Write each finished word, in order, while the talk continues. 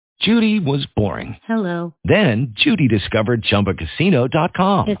Judy was boring. Hello. Then Judy discovered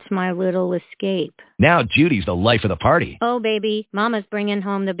ChumbaCasino.com. It's my little escape. Now Judy's the life of the party. Oh, baby, mama's bringing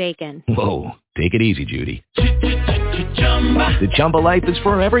home the bacon. Whoa, take it easy, Judy. The Chumba life is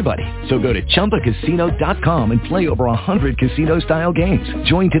for everybody. So go to ChumbaCasino.com and play over 100 casino-style games.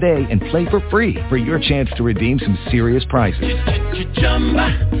 Join today and play for free for your chance to redeem some serious prizes.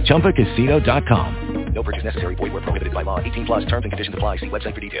 ChumbaCasino.com. No purchase necessary. Void where prohibited by law. 18 plus terms and conditions apply. See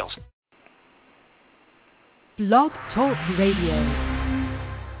website for details. Blog Talk Radio.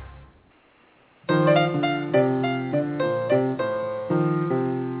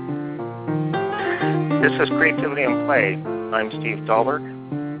 This is Creativity and Play. I'm Steve Dahlberg.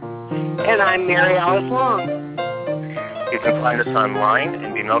 And I'm Mary Alice Long. You can find us online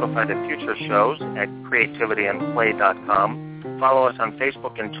and be notified of future shows at creativityandplay.com. Follow us on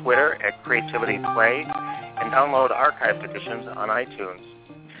Facebook and Twitter at Creativity Play, and download archived editions on iTunes.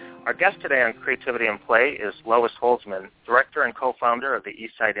 Our guest today on Creativity and Play is Lois Holzman, director and co-founder of the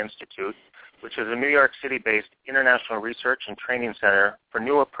Eastside Institute, which is a New York City-based international research and training center for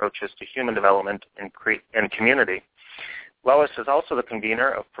new approaches to human development and community. Lois is also the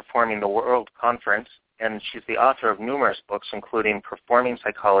convener of Performing the World Conference, and she's the author of numerous books, including Performing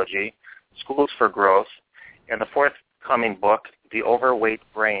Psychology, Schools for Growth, and the forthcoming book, The Overweight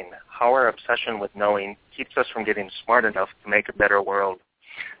Brain, How Our Obsession with Knowing Keeps Us from Getting Smart Enough to Make a Better World.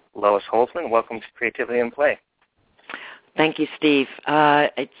 Lois Holzman, welcome to Creativity and Play. Thank you, Steve.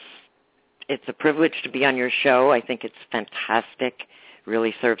 It's a privilege to be on your show. I think it's fantastic,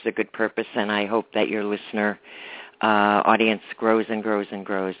 really serves a good purpose, and I hope that your listener audience grows and grows and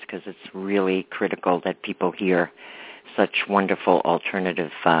grows, because it's really critical that people hear such wonderful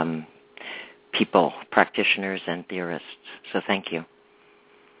alternative people, practitioners and theorists. So thank you.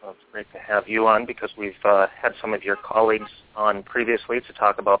 Well, it's great to have you on, because we've had some of your colleagues on previously to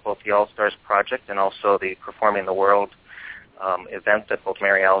talk about both the All-Stars Project and also the Performing the World event that both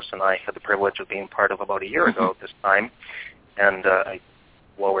Mary Alice and I had the privilege of being part of about a year ago at this time. And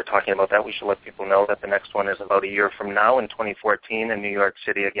while we're talking about that, we should let people know that the next one is about a year from now in 2014 in New York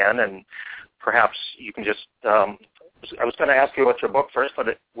City again. And perhaps you can just I was going to ask you about your book first,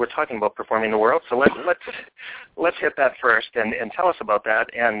 but we're talking about Performing the World, so let's hit that first and tell us about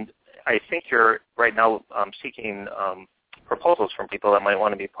that. And I think you're right now seeking proposals from people that might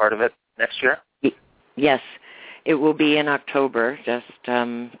want to be part of it next year. Yes, it will be in October, just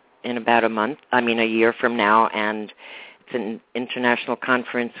in about a year from now, and it's an international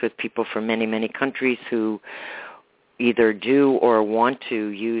conference with people from many, many countries who either do or want to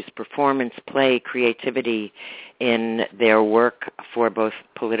use performance, play, creativity in their work for both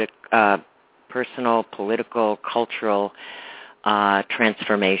personal, political, cultural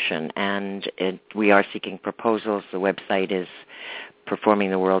transformation. And we are seeking proposals. The website is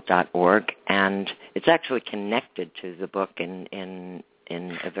performingtheworld.org, and it's actually connected to the book in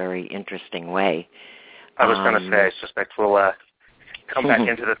a very interesting way. I was going to say, I suspect we'll come back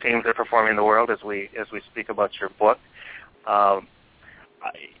into the themes of Performing the World as we speak about your book.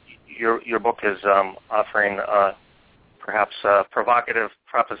 Your book is offering perhaps a provocative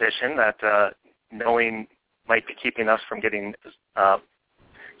proposition that knowing might be keeping us from getting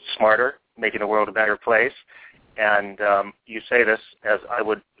smarter, making the world a better place. And you say this, as I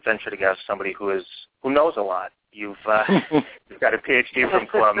would venture to guess, somebody who knows a lot. You've got a PhD from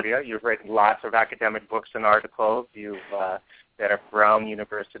Columbia. You've written lots of academic books and articles. You've been at Brown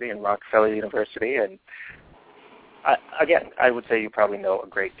University and Rockefeller University, and again, I would say you probably know a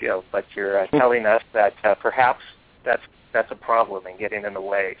great deal, but you're telling us that perhaps that's a problem and getting in the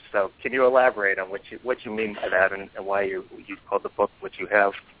way. So can you elaborate on what you mean by that and why you called the book what you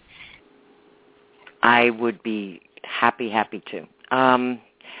have? I would be happy to.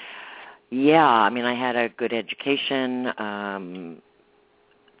 I had a good education.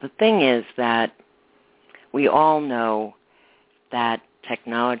 The thing is that we all know that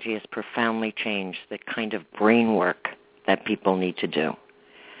technology has profoundly changed the kind of brain work that people need to do.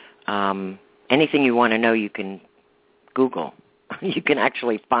 Anything you want to know, you can Google. You can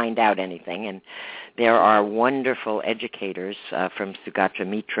actually find out anything. And there are wonderful educators from Sugatra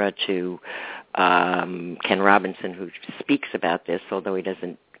Mitra to Ken Robinson who speaks about this, although he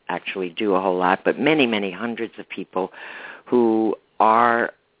doesn't actually do a whole lot, but many, many hundreds of people who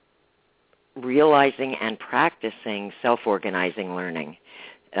are realizing and practicing self-organizing learning.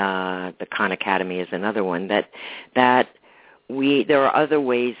 The Khan Academy is another one. There are other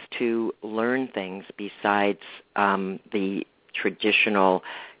ways to learn things besides the traditional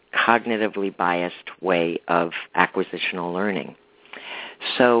cognitively biased way of acquisitional learning.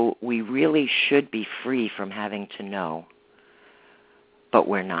 So we really should be free from having to know. but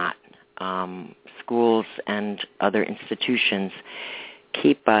we're not. Schools and other institutions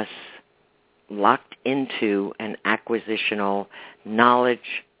keep us locked into an acquisitional knowledge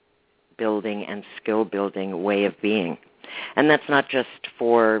building and skill building way of being. And that's not just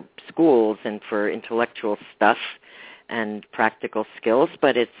for schools and for intellectual stuff and practical skills,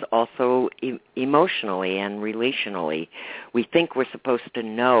 but it's also emotionally and relationally. We think we're supposed to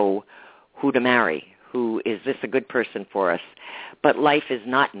know who to marry, who is this a good person for us. But life is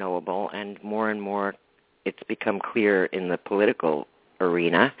not knowable, and more it's become clear in the political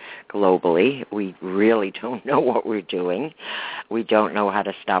arena globally. We really don't know what we're doing. We don't know how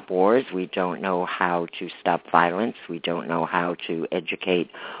to stop wars. We don't know how to stop violence. We don't know how to educate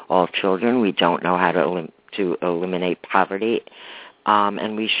all children. We don't know how to eliminate poverty.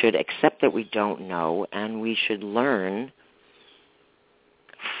 And we should accept that we don't know, and we should learn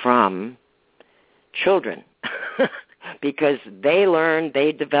from children because they learn,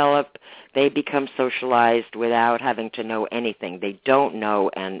 they develop, they become socialized without having to know anything. They don't know,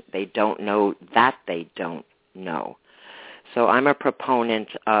 and they don't know that they don't know. So I'm a proponent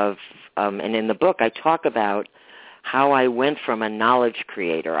of, and in the book I talk about how I went from a knowledge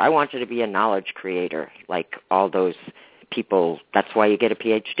creator. I wanted to be a knowledge creator like all those people. That's why you get a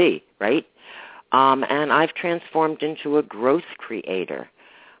PhD, right? And I've transformed into a growth creator.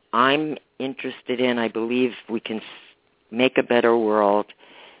 I'm interested in, I believe we can make a better world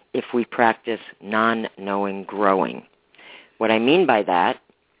if we practice non-knowing growing. What I mean by that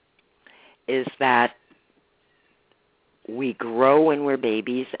is that we grow when we're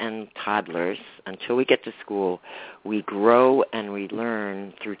babies and toddlers until we get to school. We grow and we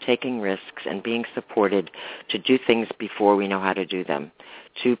learn through taking risks and being supported to do things before we know how to do them,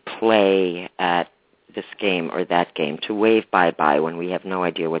 to play at this game or that game, to wave bye-bye when we have no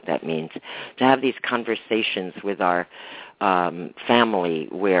idea what that means, to have these conversations with our family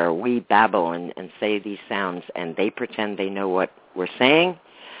where we babble and say these sounds and they pretend they know what we're saying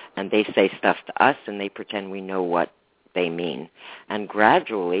and they say stuff to us and they pretend we know what they mean. And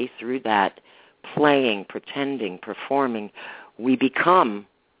gradually, through that playing, pretending, performing, we become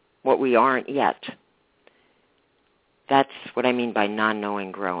what we aren't yet. That's what I mean by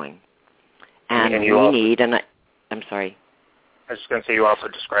non-knowing growing. And we also need, and I'm sorry. I was just going to say you also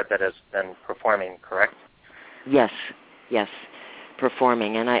described that as then performing, correct? Yes,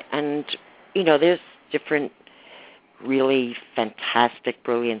 performing. And you know, there's different really fantastic,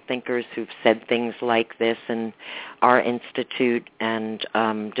 brilliant thinkers who've said things like this, and our institute and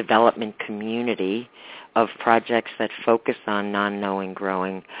development community of projects that focus on non-knowing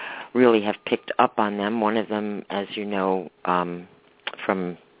growing really have picked up on them. One of them, as you know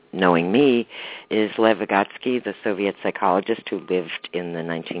from knowing me, is Lev Vygotsky, the Soviet psychologist who lived in the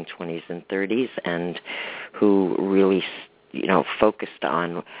 1920s and 30s and who really, you know, focused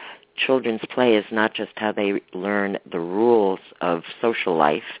on children's play is not just how they learn the rules of social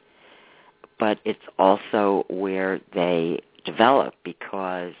life, but it's also where they develop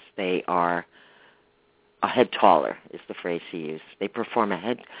because they are a head taller, is the phrase he used. They perform a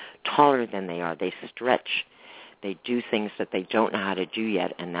head taller than they are. They stretch. They do things that they don't know how to do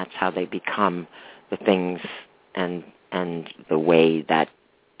yet, and that's how they become the things and the way that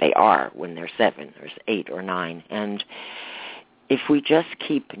they are when they're 7 or 8 or 9. And if we just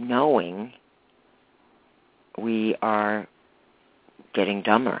keep knowing, we are getting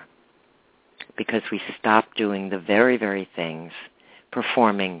dumber because we stop doing the very, very things,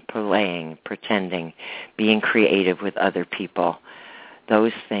 performing, playing, pretending, being creative with other people.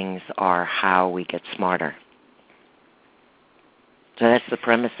 Those things are how we get smarter. So that's the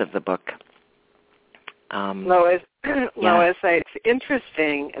premise of the book. Lois, it's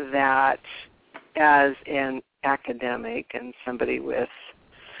interesting that as an academic and somebody with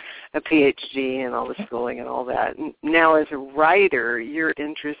a PhD and all the schooling and all that, now as a writer, you're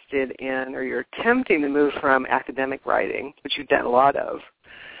interested in, or you're attempting to move from academic writing, which you've done a lot of,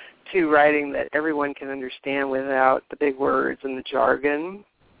 to writing that everyone can understand without the big words and the jargon.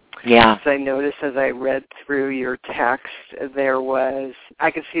 Yeah. As I noticed as I read through your text,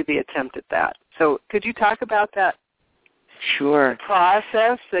 I could see the attempt at that. So could you talk about that? Sure. The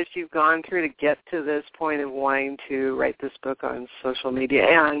process that you've gone through to get to this point of wanting to write this book on social media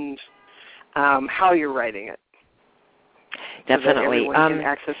and how you're writing it. Definitely. So that everyone can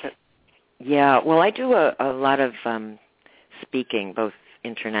access it. Yeah, well, I do a lot of speaking, both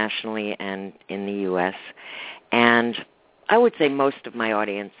internationally and in the U.S., and I would say most of my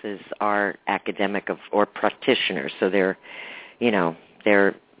audiences are academic or practitioners, so they're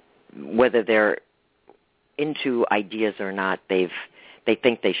whether they're into ideas or not, they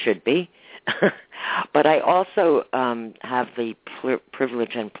think they should be, But I also have the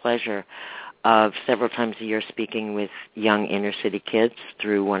privilege and pleasure of several times a year speaking with young inner-city kids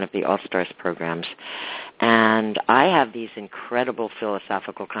through one of the All-Stars programs. And I have these incredible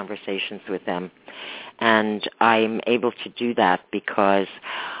philosophical conversations with them. And I'm able to do that because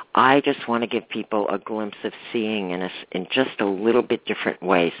I just want to give people a glimpse of seeing in just a little bit different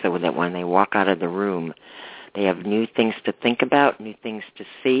way, so that when they walk out of the room, they have new things to think about, new things to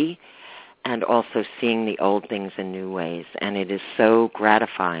see, and also seeing the old things in new ways. And it is so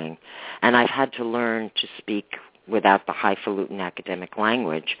gratifying. And I've had to learn to speak without the highfalutin academic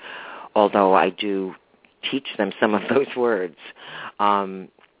language, although I do teach them some of those words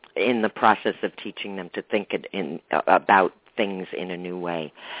in the process of teaching them to think about things in a new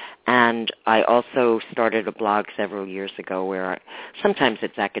way. And I also started a blog several years ago where sometimes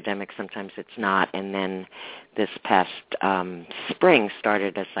it's academic, sometimes it's not, and then this past spring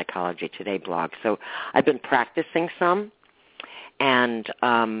started a Psychology Today blog. So I've been practicing some, and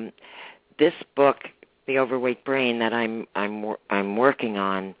this book, The Overweight Brain, that I'm working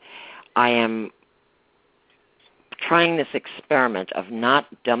on, I am trying this experiment of not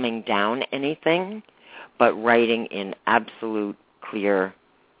dumbing down anything, but writing in absolute, clear,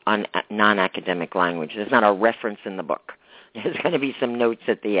 non-academic language. There's not a reference in the book. There's going to be some notes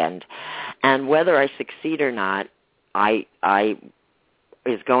at the end. And whether I succeed or not,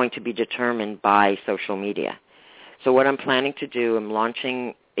 is going to be determined by social media. So what I'm planning to do, I'm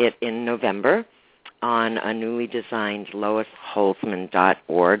launching it in November on a newly designed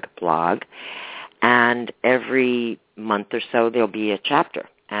loisholzman.org blog. And every month or so there'll be a chapter.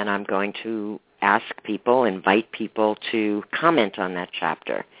 And I'm going to ask people, invite people to comment on that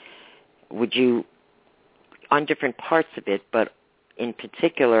chapter. Would you, on different parts of it, but in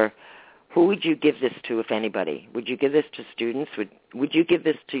particular, who would you give this to, if anybody? Would you give this to students? Would you give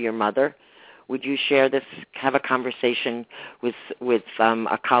this to your mother? Would you share this, have a conversation with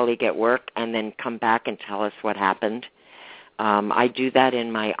a colleague at work, and then come back and tell us what happened? I do that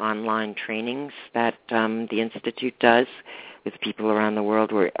in my online trainings that the Institute does with people around the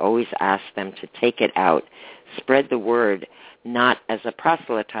world, where I always ask them to take it out, spread the word, not as a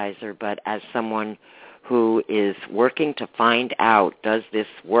proselytizer, but as someone who is working to find out, does this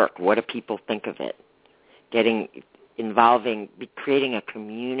work? What do people think of it? Creating a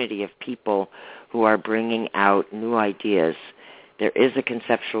community of people who are bringing out new ideas. There is a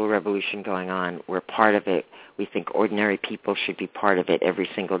conceptual revolution going on. We're part of it. We think ordinary people should be part of it every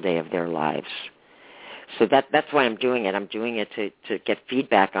single day of their lives. So that's why I'm doing it. I'm doing it to get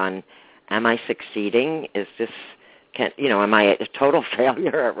feedback on, am I succeeding? Am I a total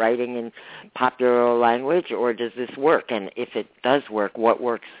failure at writing in popular language, or does this work? And if it does work, what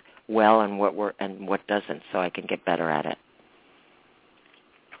works well and what doesn't, so I can get better at it.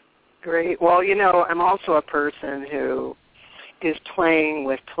 Great. Well, I'm also a person who is playing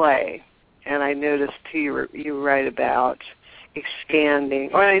with play, and I noticed too you write about expanding,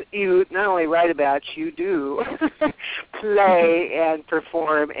 or you not only write about, you do play and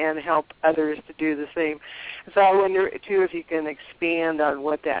perform and help others to do the same. So I wonder too if you can expand on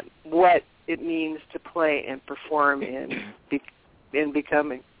what it means to play and perform in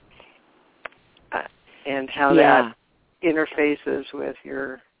becoming, and how that interfaces with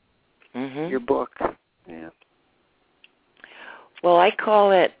your book. Yeah. Well, I'd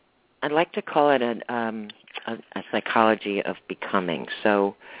like to call it a psychology of becoming.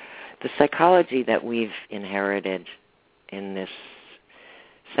 So the psychology that we've inherited in this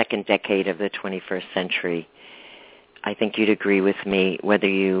second decade of the 21st century, I think you'd agree with me, whether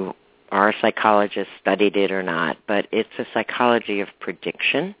you are a psychologist, studied it or not, but it's a psychology of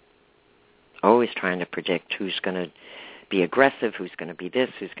prediction, always trying to predict who's going to be aggressive, who's going to be this,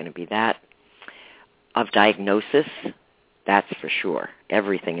 who's going to be that, of diagnosis, that's for sure.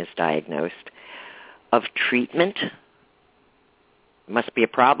 Everything is diagnosed. Of treatment, must be a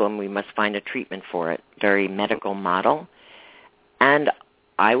problem, we must find a treatment for it. Very medical model. And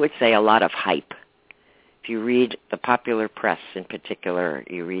I would say a lot of hype. If you read the popular press in particular,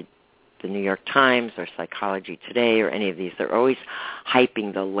 you read the New York Times or Psychology Today or any of these, they're always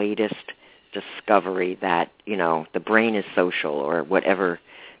hyping the latest discovery that, the brain is social or whatever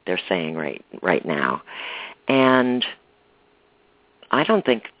they're saying right now. And I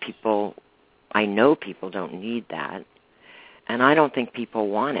know people don't need that, and I don't think people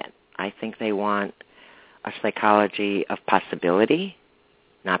want it. I think they want a psychology of possibility,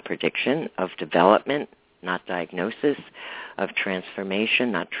 not prediction, of development, not diagnosis, of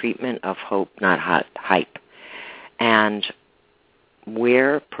transformation, not treatment, of hope, not hype. And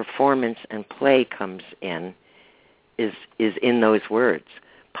where performance and play comes in is in those words.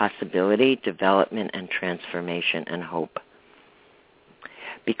 possibility, development, and transformation and hope.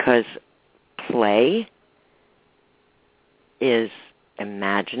 Because play is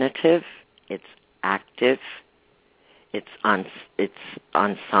imaginative, it's active, it's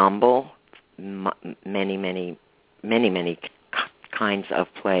ensemble. Many kinds of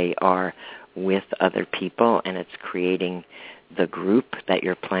play are with other people, and it's creating the group that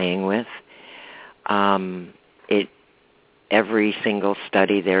you're playing with. Every single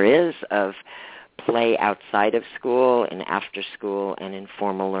study there is of play outside of school and after school and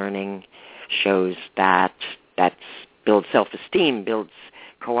informal learning shows that builds self-esteem, builds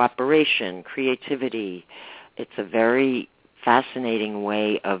cooperation, creativity. It's a very fascinating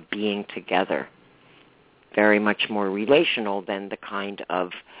way of being together, very much more relational than the kind of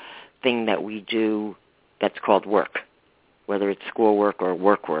thing that we do that's called work, whether it's schoolwork or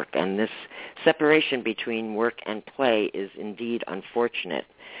work. And this separation between work and play is indeed unfortunate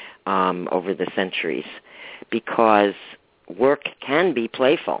over the centuries, because work can be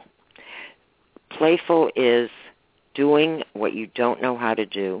playful. Playful is doing what you don't know how to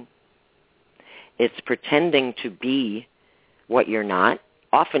do. It's pretending to be what you're not.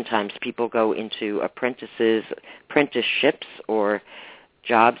 Oftentimes people go into apprenticeships or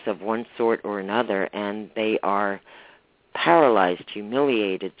jobs of one sort or another, and they are paralyzed,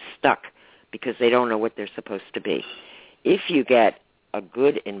 humiliated, stuck, because they don't know what they're supposed to be. If you get a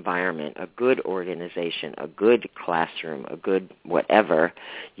good environment, a good organization, a good classroom, a good whatever,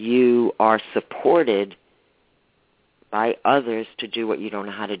 you are supported by others to do what you don't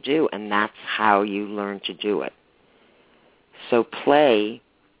know how to do, and that's how you learn to do it. So play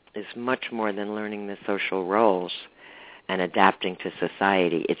is much more than learning the social roles and adapting to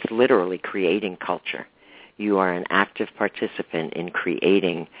society. It's literally creating culture. You are an active participant in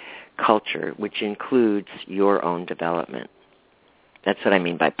creating culture, which includes your own development. That's what I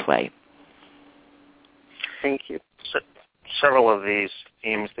mean by play. Thank you. So, several of these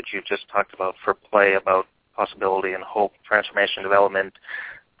themes that you just talked about for play, about possibility and hope, transformation, development,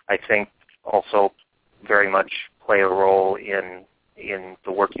 I think also very much play a role in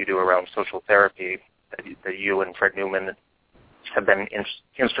the work you do around social therapy that you and Fred Newman have been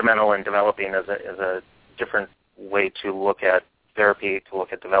instrumental in developing as a different way to look at therapy, to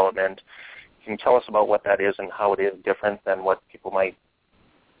look at development. Can you tell us about what that is and how it is different than what people might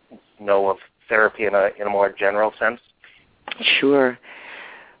know of therapy in a more general sense? Sure.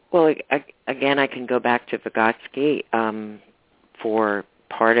 Well, again, I can go back to Vygotsky for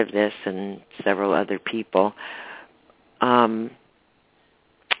part of this and several other people.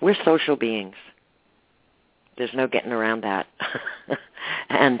 We're social beings. There's no getting around that.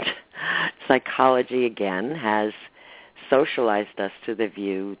 And psychology, again, has socialized us to the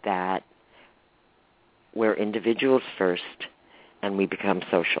view that we're individuals first and we become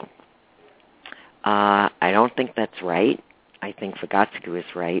social. I don't think that's right. I think Vygotsky was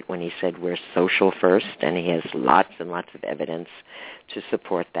right when he said we're social first, and he has lots and lots of evidence to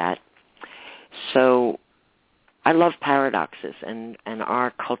support that. So I love paradoxes, and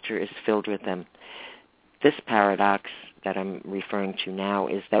our culture is filled with them. This paradox that I'm referring to now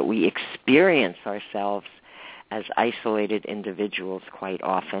is that we experience ourselves as isolated individuals quite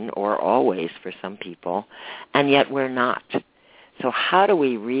often, or always for some people, and yet we're not. So how do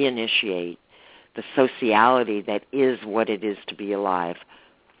we reinitiate the sociality that is what it is to be alive?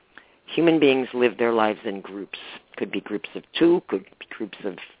 Human beings live their lives in groups. Could be groups of 2, could be groups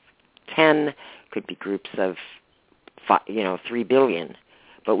of 10, could be groups of 3 billion.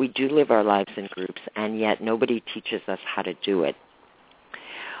 But we do live our lives in groups, and yet nobody teaches us how to do it.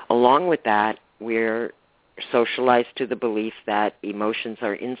 Along with that, we're socialized to the belief that emotions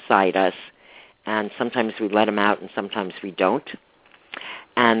are inside us, and sometimes we let them out and sometimes we don't,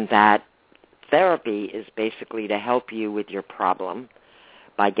 and that therapy is basically to help you with your problem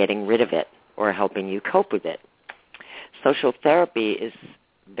by getting rid of it or helping you cope with it. Social therapy is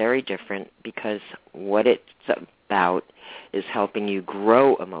very different because what it's about is helping you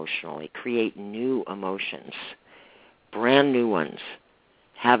grow emotionally, create new emotions, brand new ones.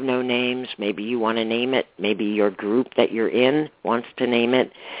 Have no names. Maybe you want to name it. Maybe your group that you're in wants to name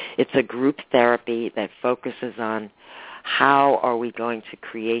it. It's a group therapy that focuses on how are we going to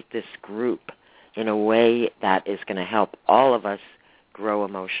create this group in a way that is going to help all of us grow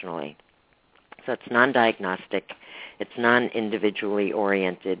emotionally. So it's non-diagnostic. It's non-individually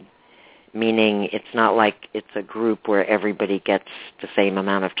oriented, meaning it's not like it's a group where everybody gets the same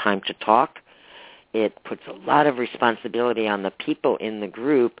amount of time to talk. It puts a lot of responsibility on the people in the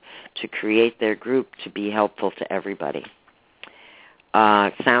group to create their group to be helpful to everybody.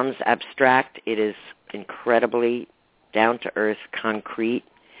 Sounds abstract. It is incredibly down-to-earth, concrete.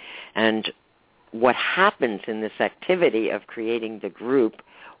 And what happens in this activity of creating the group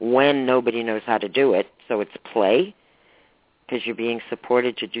when nobody knows how to do it, so it's play, because you're being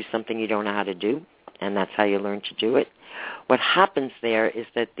supported to do something you don't know how to do, and that's how you learn to do it. What happens there is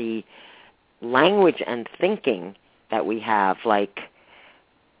that the language and thinking that we have, like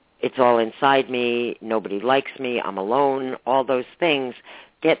it's all inside me, nobody likes me, I'm alone, all those things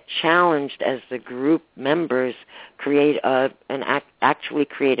get challenged as the group members actually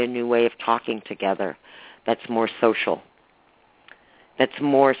create a new way of talking together that's more social. That's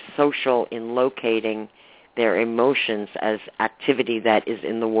more social in locating their emotions as activity that is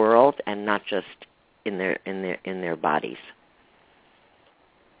in the world and not just in their bodies.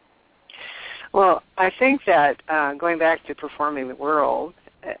 Well, I think that going back to performing the world,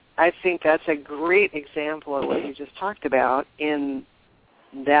 I think that's a great example of what you just talked about in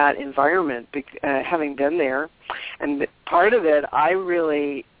that environment, having been there. And part of it, I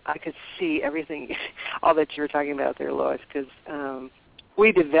could see everything, all that you were talking about there, Lois, because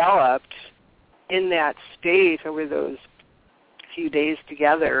we developed in that space over those few days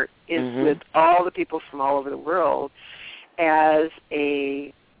together with all the people from all over the world as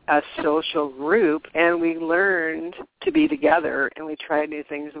a social group, and we learned to be together, and we tried new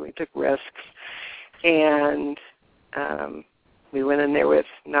things, and we took risks, and we went in there with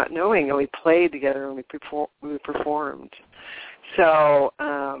not knowing, and we played together, and we performed. So,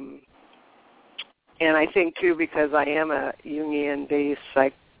 and I think, too, because I am a Jungian-based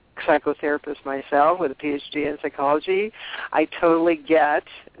psychotherapist myself with a PhD in psychology, I totally get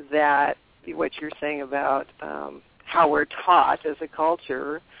that, what you're saying about how we're taught as a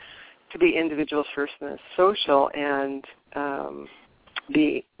culture to be individuals first and social and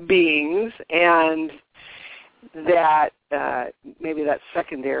beings, and that maybe that's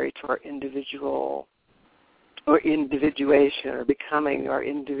secondary to our individual or individuation or becoming our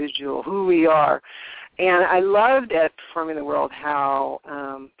individual, who we are. And I loved at Performing the World how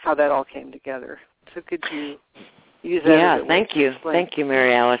that all came together. So could you use that? Yeah, thank you. Thank you,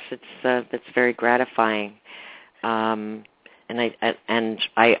 Mary Alice. It's very gratifying. And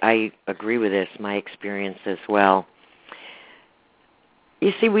I agree with this, my experience as well.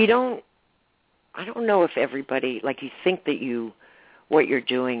 You see, I don't know if everybody, like you think that what you're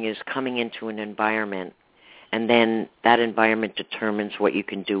doing is coming into an environment, and then that environment determines what you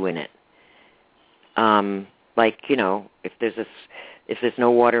can do in it. Like, if there's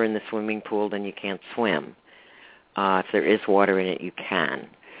no water in the swimming pool, then you can't swim. If there is water in it, you can.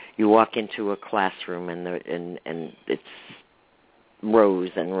 You walk into a classroom and it's rows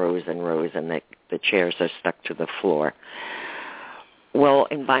and rows and rows, and the chairs are stuck to the floor. Well,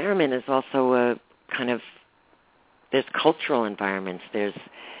 environment is also a kind of, there's cultural environments, there's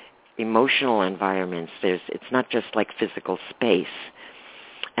emotional environments, it's not just like physical space.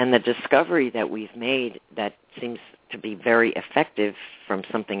 And the discovery that we've made that seems to be very effective from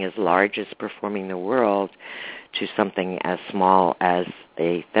something as large as Performing the World to something as small as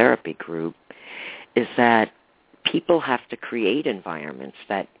a therapy group is that people have to create environments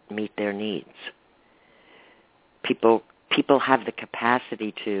that meet their needs. People have the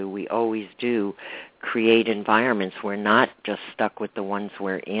capacity to, we always do, create environments. We're not just stuck with the ones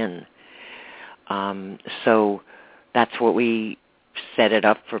we're in. So that's what we set it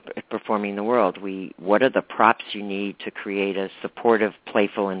up for Performing the World. What are the props you need to create a supportive,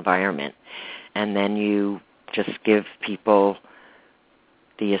 playful environment? And then you just give people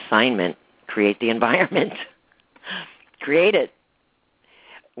the assignment, create the environment. Create it.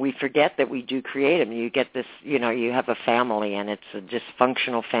 We forget that we do create them. You get this, you have a family, and it's a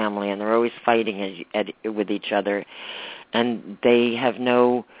dysfunctional family, and they're always fighting with each other, and they have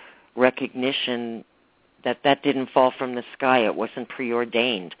no recognition that didn't fall from the sky. It wasn't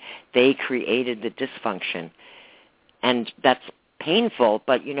preordained. They created the dysfunction, and that's painful,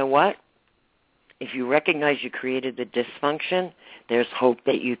 but you know what? If you recognize you created the dysfunction, there's hope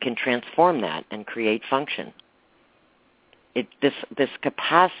that you can transform that and create function. This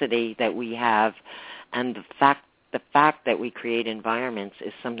capacity that we have, and the fact that we create environments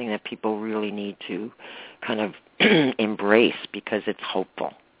is something that people really need to kind of embrace, because it's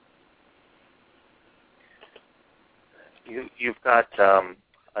hopeful. You've got a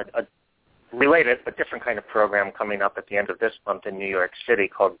related but different kind of program coming up at the end of this month in New York City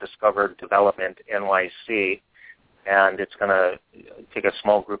called Discover Development NYC, and it's going to take a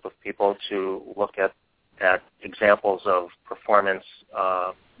small group of people to look at examples of performance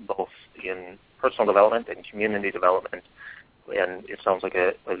both in personal development and community development. And it sounds like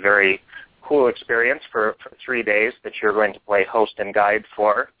a very cool experience for 3 days that you're going to play host and guide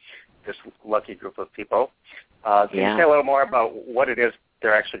for this lucky group of people. Can you say a little more about what it is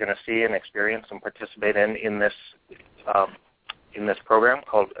they're actually going to see and experience and participate in this program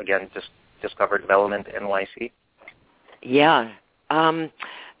called, again, Discover Development NYC? Yeah, I'm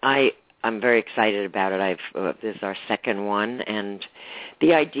very excited about it. This is our second one, and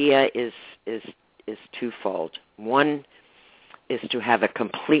the idea is twofold. One is to have a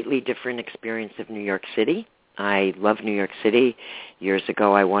completely different experience of New York City. I love New York City. Years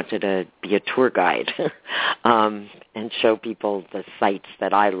ago, I wanted to be a tour guide and show people the sights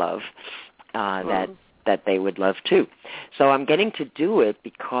that I love that they would love too. So I'm getting to do it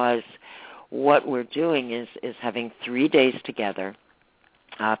because what we're doing is having 3 days together,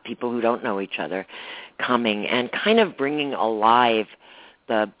 people who don't know each other coming and kind of bringing alive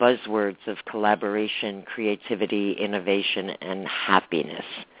the buzzwords of collaboration, creativity, innovation, and happiness.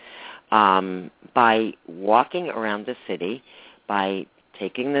 By walking around the city, by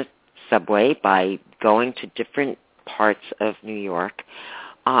taking the subway, by going to different parts of New York,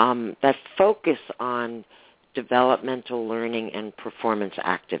 that focus on developmental learning and performance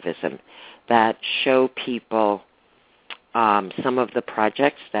activism, that show people some of the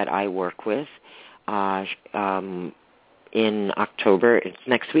projects that I work with. In October, it's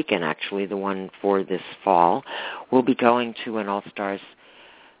next weekend actually, the one for this fall, we'll be going to an All-Stars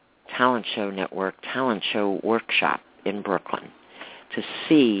Talent Show Network talent show workshop in Brooklyn to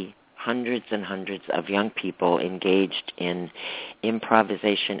see hundreds and hundreds of young people engaged in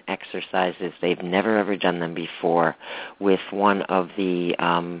improvisation exercises. They've never ever done them before with one of the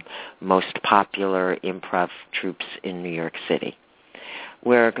most popular improv troupes in New York City.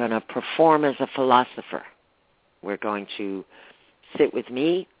 We're going to perform as a philosopher. We're going to sit with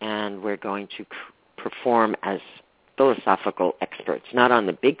me, and we're going to perform as philosophical experts, not on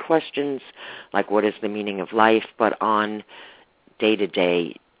the big questions like what is the meaning of life, but on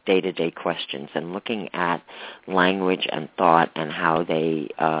day-to-day questions and looking at language and thought and how they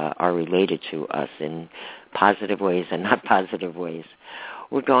are related to us in positive ways and not positive ways.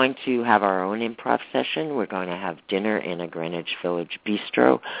 We're going to have our own improv session. We're going to have dinner in a Greenwich Village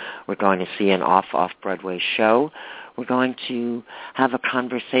bistro. We're going to see an off-Broadway show. We're going to have a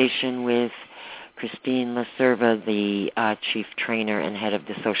conversation with Christine LaServa, the chief trainer and head of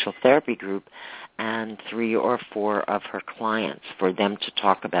the social therapy group, and 3 or 4 of her clients for them to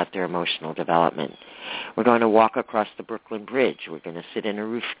talk about their emotional development. We're going to walk across the Brooklyn Bridge. We're going to sit in a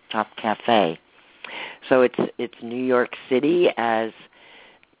rooftop cafe. So it's New York City as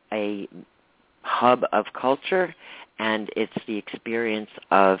a hub of culture, and it's the experience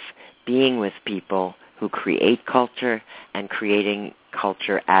of being with people who create culture and creating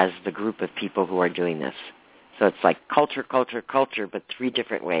culture as the group of people who are doing this. So it's like culture, culture, culture, but 3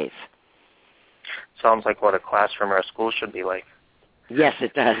 different ways. Sounds like what a classroom or a school should be like. Yes,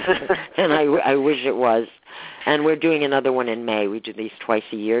 it does. And I wish it was. And we're doing another one in May. We do these twice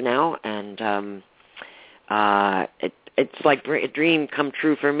a year now, and it's like a dream come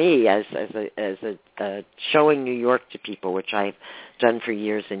true for me as a showing New York to people, which I've done for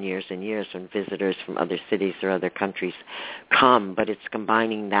years and years and years when visitors from other cities or other countries come. But it's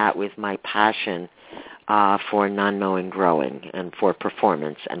combining that with my passion for non-knowing growing and for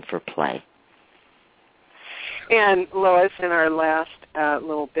performance and for play. And Lois, in our last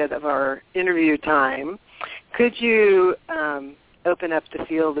little bit of our interview time, could you open up the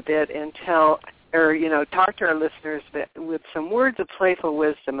field a bit and talk to our listeners with some words of playful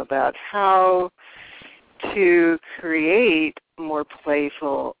wisdom about how to create more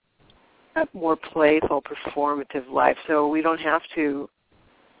playful, performative life, so we don't have to,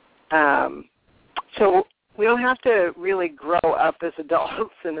 really grow up as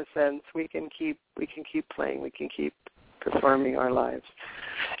adults. In a sense, we can keep playing, we can keep performing our lives,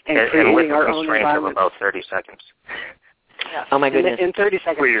 and creating our own environment. About 30 seconds. Yeah. Oh, my goodness. In 30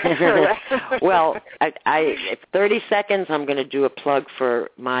 seconds. Well, if 30 seconds, I'm going to do a plug for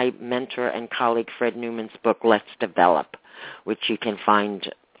my mentor and colleague Fred Newman's book, Let's Develop, which you can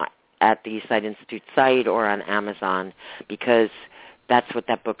find at the Eastside Institute site or on Amazon, because that's what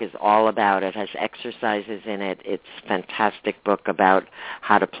that book is all about. It has exercises in it. It's a fantastic book about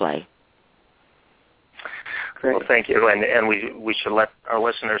how to play. Great. Well, thank you. And we should let our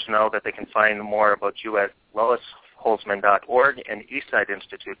listeners know that they can find more about you at LoisHolzman.org and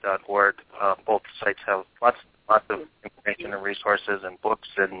EastSideInstitute.org. Both sites have lots of information and resources and books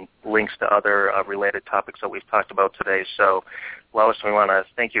and links to other related topics that we've talked about today. So, Lois, we want to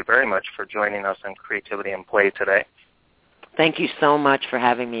thank you very much for joining us on Creativity and Play today. Thank you so much for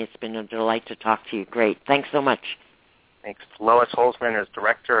having me. It's been a delight to talk to you. Great. Thanks so much. Thanks. Lois Holzman is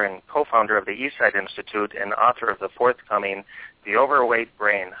director and co-founder of the Eastside Institute and author of the forthcoming The Overweight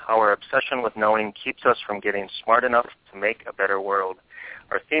Brain, How Our Obsession with Knowing Keeps Us from Getting Smart Enough to Make a Better World.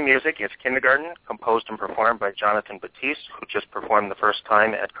 Our theme music is Kindergarten, composed and performed by Jonathan Batiste, who just performed the first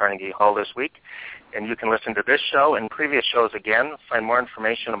time at Carnegie Hall this week. And you can listen to this show and previous shows again, find more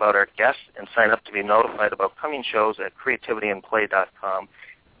information about our guests, and sign up to be notified about coming shows at creativityandplay.com.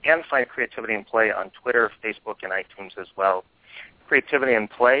 And find Creativity and Play on Twitter, Facebook, and iTunes as well. Creativity and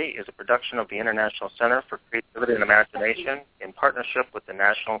Play is a production of the International Center for Creativity and Imagination in partnership with the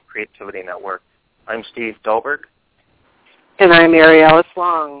National Creativity Network. I'm Steve Dolberg. And I'm Mary Alice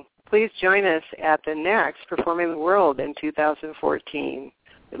Long. Please join us at the next Performing the World in 2014.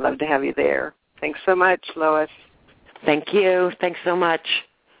 We'd love to have you there. Thanks so much, Lois. Thank you. Thanks so much.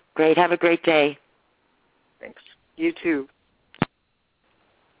 Great. Have a great day. Thanks. You too.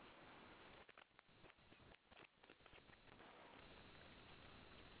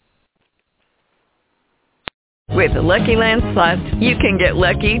 With the Lucky Land Slots, you can get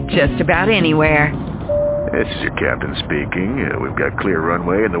lucky just about anywhere. This is your captain speaking. We've got clear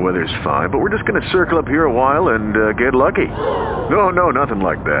runway and the weather's fine, but we're just going to circle up here a while and get lucky. No, nothing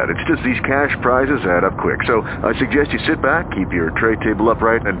like that. It's just these cash prizes add up quick. So I suggest you sit back, keep your tray table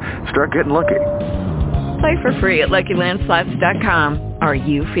upright, and start getting lucky. Play for free at LuckyLandSlots.com. Are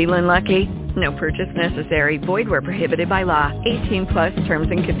you feeling lucky? No purchase necessary. Void where prohibited by law. 18+ terms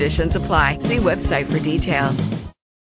and conditions apply. See website for details.